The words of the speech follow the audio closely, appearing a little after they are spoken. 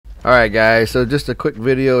Alright guys, so just a quick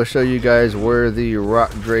video to show you guys where the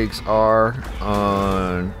rock drakes are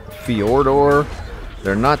on Fjordur.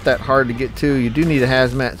 They're not that hard to get to. You do need a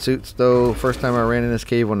hazmat suits though. First time I ran in this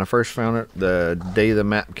cave when I first found it, the day the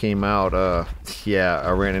map came out, yeah, I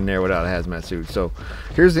ran in there without a hazmat suit. So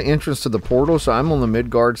here's the entrance to the portal. So I'm on the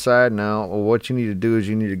Midgard side now. What you need to do is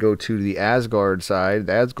you need to go to the Asgard side,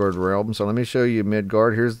 the Asgard realm. So let me show you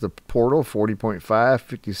Midgard. Here's the portal, 40.5,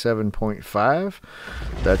 57.5.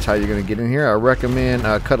 That's how you're going to get in here. I recommend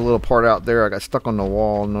cut a little part out there. I got stuck on the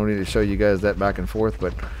wall. No need to show you guys that back and forth,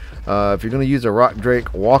 but if you're going to use a rock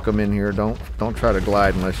drake, walk them in here. Don't try to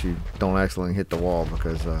glide unless you don't accidentally hit the wall,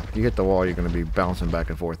 because if you hit the wall, you're going to be bouncing back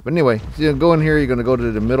and forth. But anyway, so you go in here. You're going to go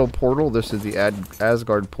to the middle portal. This is the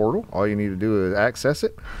Asgard portal. All you need to do is access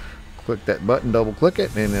it. Click that button, double click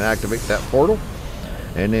it, and then activate that portal.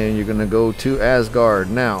 And then you're going to go to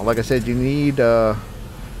Asgard. Now, like I said, you need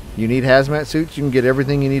hazmat suits. You can get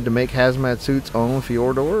everything you need to make hazmat suits on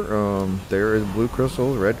Fjordur. There is blue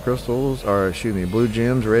crystals, red crystals, or excuse me, blue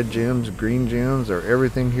gems, red gems, green gems, or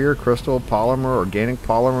everything here. Crystal, polymer, organic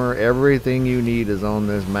polymer, everything you need is on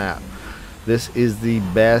this map. This is the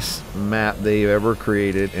best map they've ever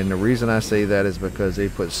created, and the reason I say that is because they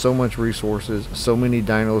put so much resources, so many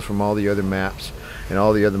dinos from all the other maps, and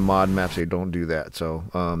all the other mod maps, they don't do that. So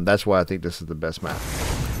that's why I think this is the best map.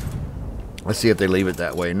 Let's see if they leave it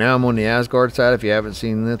that way. Now I'm on the Asgard side. If you haven't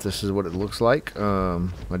seen this, this is what it looks like. I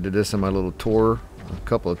did this in my little tour, a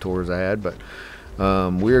couple of tours I had, but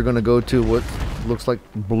we are going to go to what looks like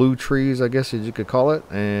blue trees, I guess as you could call it.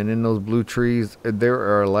 And in those blue trees, there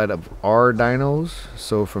are a lot of R dinos,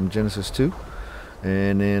 so from Genesis 2.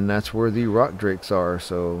 And then that's where the rock drakes are.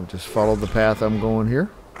 So just follow the path I'm going here.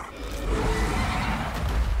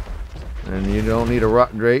 And you don't need a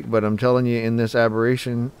rock drake, but I'm telling you, in this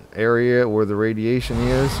aberration area where the radiation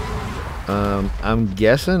is, I'm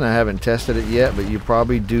guessing, I haven't tested it yet, but you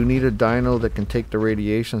probably do need a dino that can take the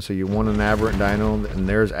radiation. So you want an aberrant dino, and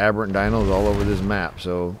there's aberrant dinos all over this map.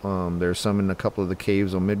 So there's some in a couple of the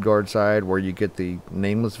caves on Midgard side where you get the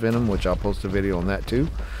Nameless Venom, which I'll post a video on that too.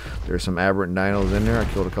 There's some aberrant dinos in there. I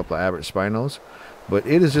killed a couple of aberrant spinos. But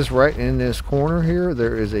it is just right in this corner here.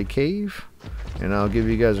 There is a cave, and I'll give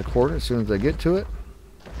you guys a coordinate as soon as I get to it.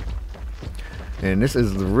 And this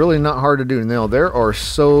is really not hard to do. Now, there are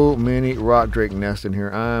so many rock drake nests in here.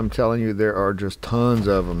 I'm telling you, there are just tons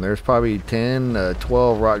of them. There's probably 10,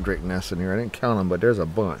 12 rock drake nests in here. I didn't count them, but there's a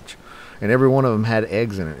bunch. And every one of them had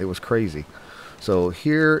eggs in it. It was crazy. So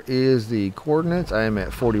here is the coordinates. I am at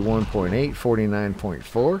 41.8,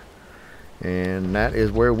 49.4. And that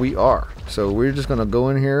is where we are. So we're just going to go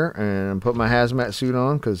in here and put my hazmat suit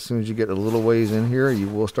on, because as soon as you get a little ways in here, you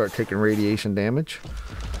will start taking radiation damage.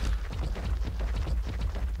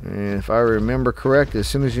 And if I remember correct, as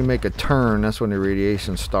soon as you make a turn, that's when the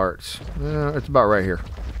radiation starts. It's about right here.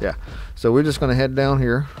 Yeah. So we're just going to head down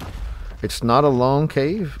here. It's not a long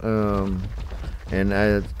cave. And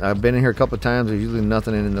I've been in here a couple of times. There's usually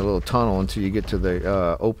nothing in the little tunnel until you get to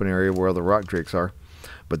the open area where all the rock drakes are.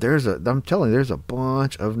 But I'm telling you, there's a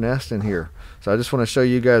bunch of nests in here. So I just want to show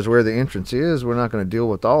you guys where the entrance is. We're not going to deal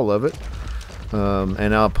with all of it.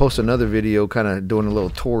 And I'll post another video kind of doing a little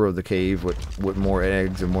tour of the cave with more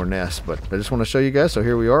eggs and more nests. But I just want to show you guys. So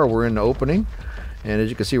here we are. We're in the opening. And as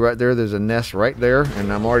you can see right there, there's a nest right there.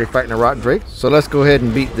 And I'm already fighting a rock drake. So let's go ahead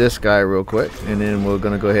and beat this guy real quick. And then we're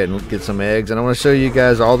going to go ahead and get some eggs. And I want to show you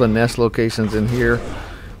guys all the nest locations in here.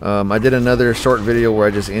 I did another short video where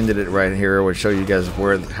I just ended it right here. I would show you guys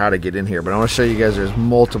how to get in here. But I want to show you guys there's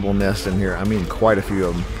multiple nests in here. I mean, quite a few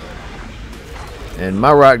of them. And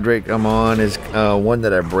my rock drake I'm on is one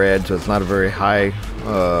that I bred, so it's not a very high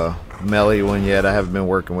melee one yet. I haven't been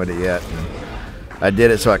working with it yet. And I did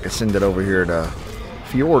it so I could send it over here to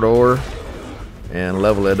Fjordur and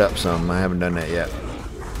level it up some. I haven't done that yet.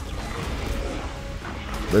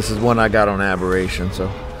 This is one I got on aberration,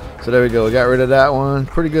 so there we go. We got rid of that one.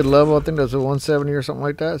 Pretty good level. I think that's a 170 or something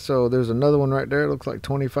like that. So there's another one right there. It looks like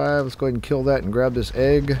 25. Let's go ahead and kill that and grab this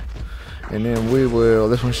egg. And then we will...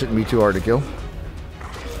 This one shouldn't be too hard to kill.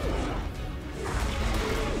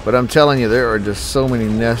 But I'm telling you, there are just so many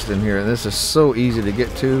nests in here. And this is so easy to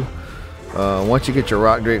get to. Once you get your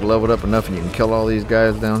rock drake leveled up enough and you can kill all these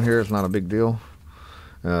guys down here, it's not a big deal.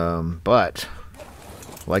 But...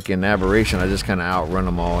 like in aberration, I just kind of outrun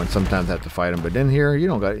them all, and sometimes have to fight them. But in here,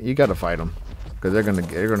 you got to fight them, because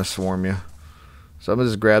they're gonna swarm you. So I'm gonna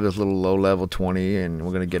just grab this little low level 20, and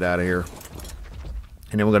we're gonna get out of here.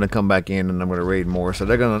 And then we're gonna come back in, and I'm gonna raid more. So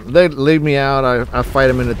they leave me out. I fight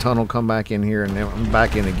them in the tunnel, come back in here, and then I'm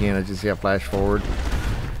back in again. As you see, I flash forward,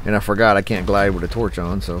 and I forgot I can't glide with a torch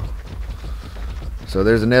on. So So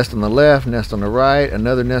there's a nest on the left, nest on the right,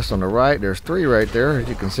 another nest on the right. There's 3 right there, as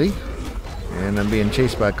you can see. And I'm being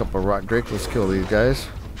chased by a couple of rock drakes. Let's kill these guys.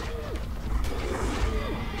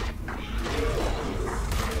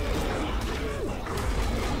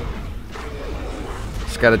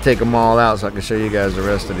 Just got to take them all out so I can show you guys the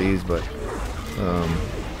rest of these, but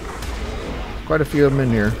quite a few of them in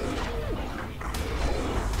here.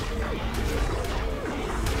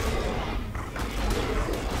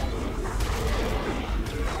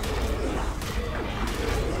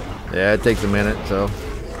 Yeah, it takes a minute, so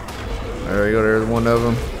there you go. There's one of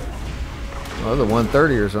them. Oh, the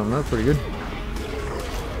 130 or something. That's pretty good.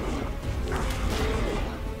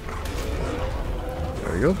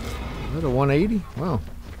 There you go. Is that a 180? Wow.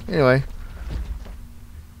 Anyway,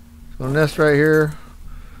 so nest right here.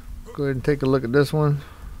 Go ahead and take a look at this one.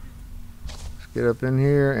 Let's get up in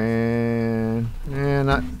here, and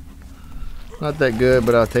not that good,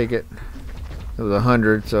 but I'll take it. It was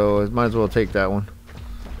 100, so I might as well take that one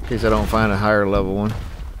in case I don't find a higher level one.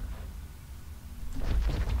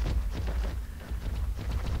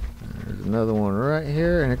 There's another one right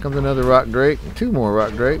here, and here comes another rock drake, 2 more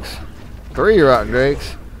rock drakes, 3 rock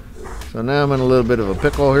drakes. So now I'm in a little bit of a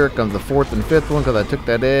pickle. Here comes the 4th and 5th one because I took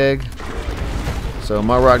that egg. So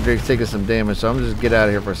my rock drake's taking some damage, so I'm gonna just get out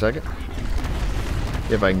of here for a second.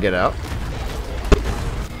 If I can get out.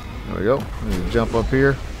 There we go. Let me jump up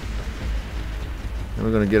here. And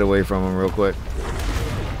we're gonna get away from them real quick.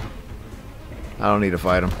 I don't need to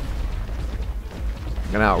fight them.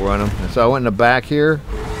 I can outrun them. And so I went in the back here.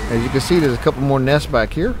 As you can see, there's a couple more nests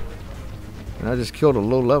back here. And I just killed a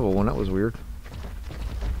low level one. That was weird.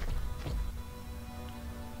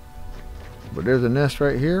 But there's a nest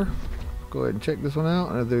right here. Go ahead and check this one out.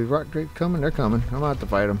 And if the rock drakes coming, they're coming. I'm gonna have to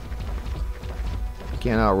fight them.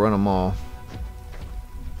 Can't outrun them all.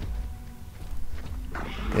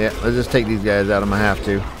 Yeah, let's just take these guys out. I'm gonna have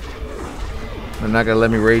to. They're not gonna let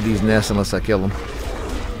me raid these nests unless I kill them.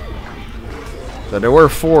 So there were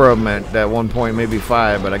 4 of them at that one point, maybe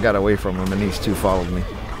 5, but I got away from them, and these 2 followed me.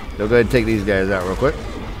 So go ahead and take these guys out real quick.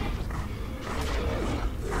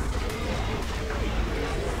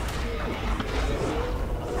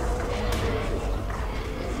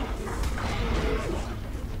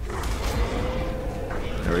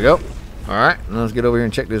 There we go. Alright, now let's get over here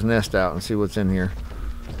and check this nest out and see what's in here.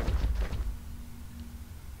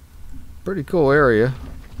 Pretty cool area.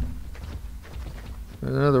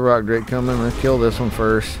 There's another rock drake coming. Let's kill this one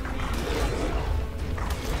first.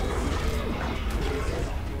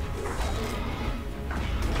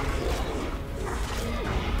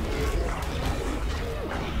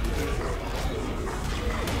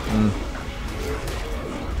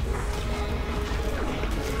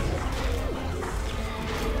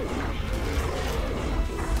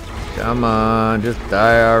 Come on, just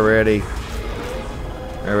die already.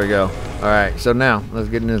 There we go. Alright, so now let's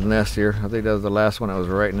get in this nest here. I think that was the last one that was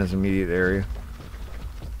right in this immediate area.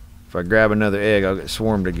 If I grab another egg, I'll get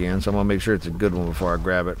swarmed again, so I'm going to make sure it's a good one before I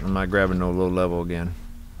grab it. I'm not grabbing no low level again.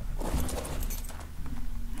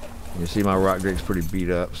 You see my rock drake's pretty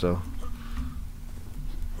beat up, so.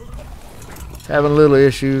 Having little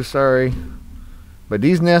issues, sorry. But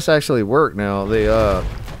these nests actually work now. They,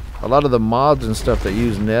 a lot of the mods and stuff that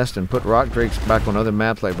use nest and put rock drakes back on other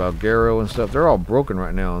maps like Valgaro and stuff, they're all broken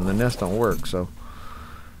right now and the nests don't work. So,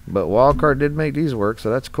 but Wildcard did make these work,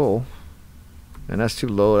 so that's cool. And that's too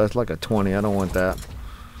low. That's like a 20. I don't want that.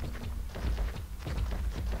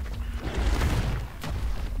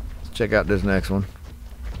 Let's check out this next one.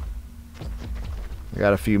 I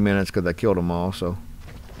got a few minutes because I killed them all. So.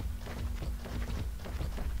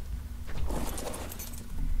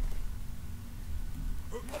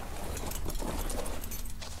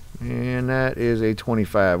 And that is a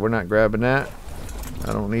 25. We're not grabbing that.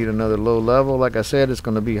 I don't need another low level. Like I said, it's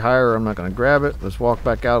going to be higher. I'm not going to grab it. Let's walk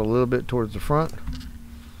back out a little bit towards the front.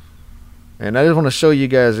 And I just want to show you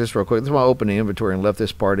guys this real quick. This is why I opened the inventory and left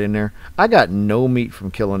this part in there. I got no meat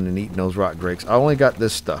from killing and eating those rock drakes. I only got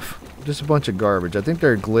this stuff. Just a bunch of garbage. I think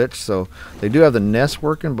they're glitched, so they do have the nest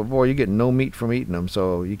working, but boy, you get no meat from eating them.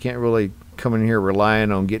 So you can't really come in here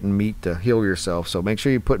relying on getting meat to heal yourself. So make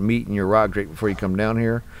sure you put meat in your rock drake before you come down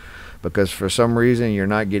here, because for some reason you're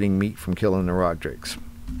not getting meat from killing the rock drakes.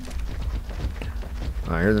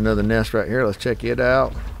 Alright, here's another nest right here. Let's check it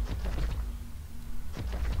out.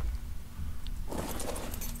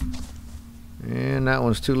 And that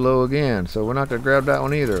one's too low again, so we're not going to grab that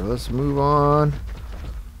one either. Let's move on.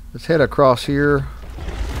 Let's head across here.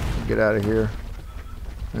 Get out of here.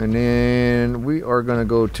 And then we are going to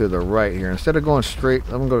go to the right here. Instead of going straight,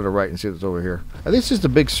 I'm going to go to the right and see what's over here. I think it's just a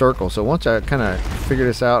big circle, so once I kind of figure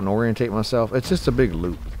this out and orientate myself, it's just a big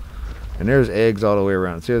loop. And there's eggs all the way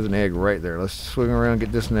around. See, there's an egg right there. Let's swing around and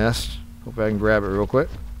get this nest. Hope I can grab it real quick.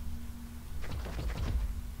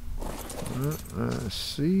 Let's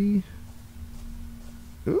see.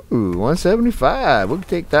 Ooh, 175. We'll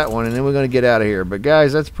take that one, and then we're going to get out of here. But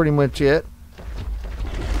guys, that's pretty much it.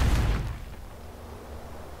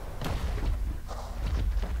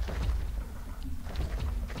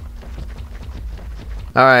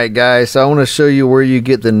 Alright guys, so I want to show you where you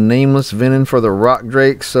get the Nameless Venom for the rock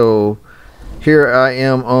drake. So here I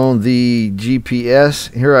am on the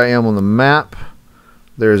GPS. Here I am on the map.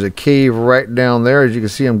 There's a cave right down there. As you can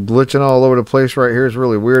see, I'm glitching all over the place right here. It's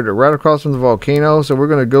really weird. Right across from the volcano. So we're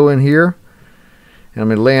going to go in here. And I'm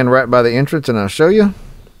going to land right by the entrance and I'll show you.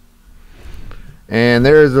 And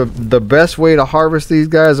there's the best way to harvest these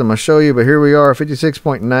guys. I'm going to show you. But here we are.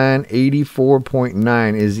 56.9,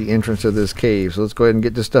 84.9 is the entrance of this cave. So let's go ahead and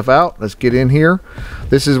get this stuff out. Let's get in here.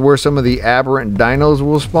 This is where some of the aberrant dinos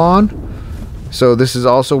will spawn. So this is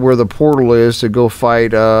also where the portal is to go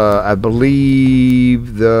fight, I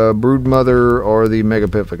believe, the Broodmother or the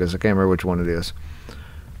Megapithecus. I can't remember which one it is.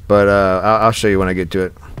 But I'll show you when I get to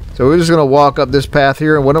it. So we're just going to walk up this path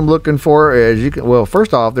here. And what I'm looking for is, well,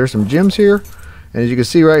 first off, there's some gems here. And as you can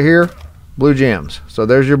see right here, blue gems. So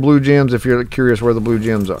there's your blue gems if you're curious where the blue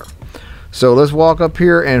gems are. So let's walk up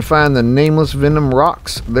here and find the Nameless Venom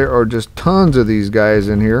rocks. There are just tons of these guys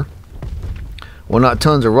in here. Well, not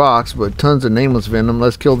tons of rocks, but tons of Nameless Venom.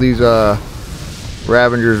 Let's kill these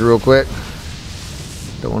Ravengers real quick.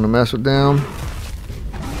 Don't want to mess with them.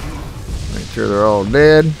 Make sure they're all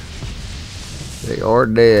dead. They are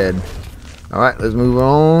dead. Alright, let's move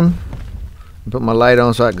on. Put my light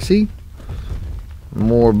on so I can see.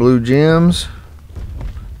 More blue gems.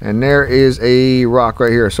 And there is a rock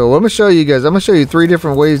right here. So let me show you guys. I'm going to show you 3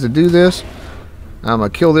 different ways to do this. I'm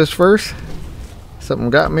going to kill this first. Something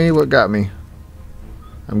got me. What got me?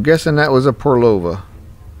 I'm guessing that was a Porlova.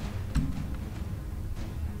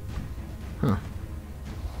 Huh.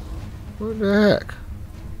 What the heck?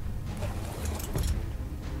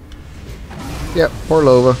 Yep,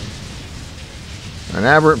 Porlova. An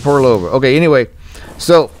aberrant Porlova. Okay, anyway.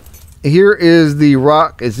 So, here is the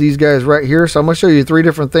rock. It's these guys right here. So, I'm going to show you 3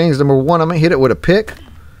 different things. Number 1, I'm going to hit it with a pick.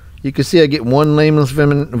 You can see I get 1 Nameless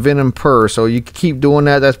Venom per. So, you keep doing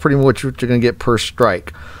that. That's pretty much what you're going to get per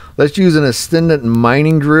strike. Let's use an ascendant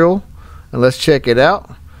mining drill and let's check it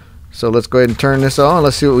out. So let's go ahead and turn this on.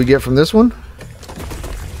 Let's see what we get from this one.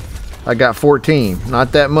 I got 14,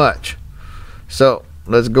 not that much. So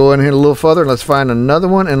let's go in here a little further and let's find another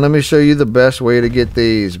one, and let me show you the best way to get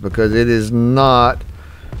these, because it is not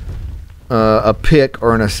a pick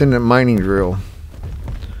or an ascendant mining drill.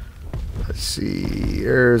 Let's see,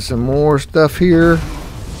 there's some more stuff here.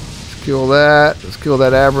 Kill that. Let's kill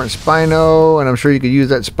that aberrant Spino, and I'm sure you could use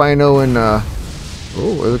that Spino in oh,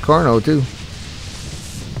 there's a Carno too.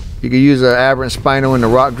 You could use an aberrant Spino in the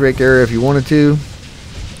rock drake area if you wanted to.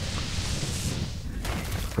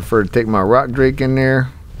 Prefer to take my rock drake in there.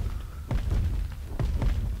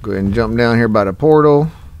 Go ahead and jump down here by the portal.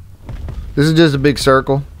 This is just a big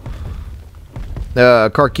circle.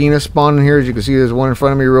 Carkina spawning here. As you can see, there's one in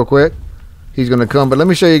front of me real quick. He's going to come, but let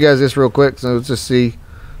me show you guys this real quick. So let's just see.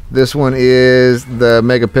 This one is the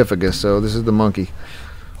Megapithecus, so this is the monkey.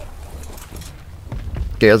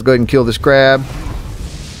 Okay, let's go ahead and kill this crab.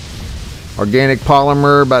 Organic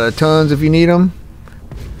polymer by the tons if you need them.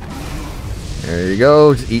 There you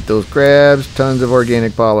go. Just eat those crabs. Tons of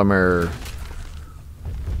organic polymer.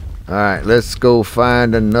 Alright, let's go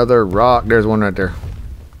find another rock. There's one right there.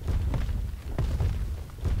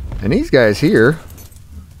 And these guys here,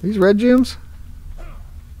 these red gems?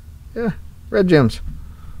 Yeah, red gems.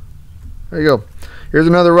 There you go. Here's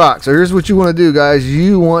another rock. So here's what you want to do, guys.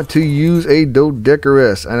 You want to use a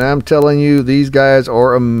Doedicurus. And I'm telling you, these guys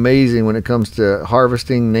are amazing when it comes to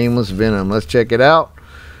harvesting Nameless Venom. Let's check it out.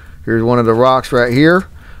 Here's one of the rocks right here.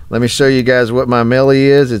 Let me show you guys what my melee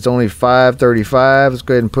is. It's only 535. Let's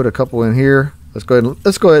go ahead and put a couple in here. Let's go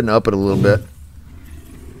ahead and up it a little bit.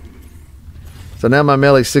 So now my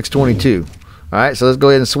melee is 622. Alright, so let's go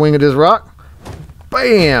ahead and swing at this rock.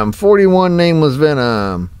 Bam! 41 Nameless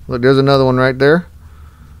Venom. Look, there's another one right there.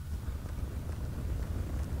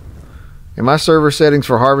 And my server settings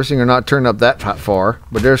for harvesting are not turned up that far,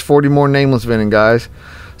 but there's 40 more Nameless Venom, guys.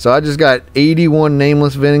 So I just got 81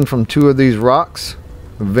 Nameless Venom from 2 of these rocks.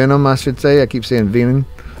 Venom, I should say. I keep saying Venom.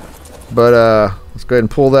 But let's go ahead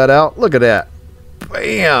and pull that out. Look at that.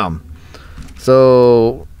 Bam!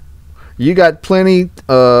 So you got plenty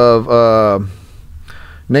of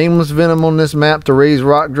Nameless Venom on this map to raise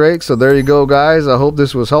rock drakes. So there you go, guys. I hope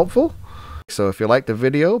this was helpful. So if you liked the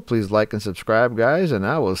video, please like and subscribe, guys, and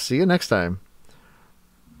I will see you next time.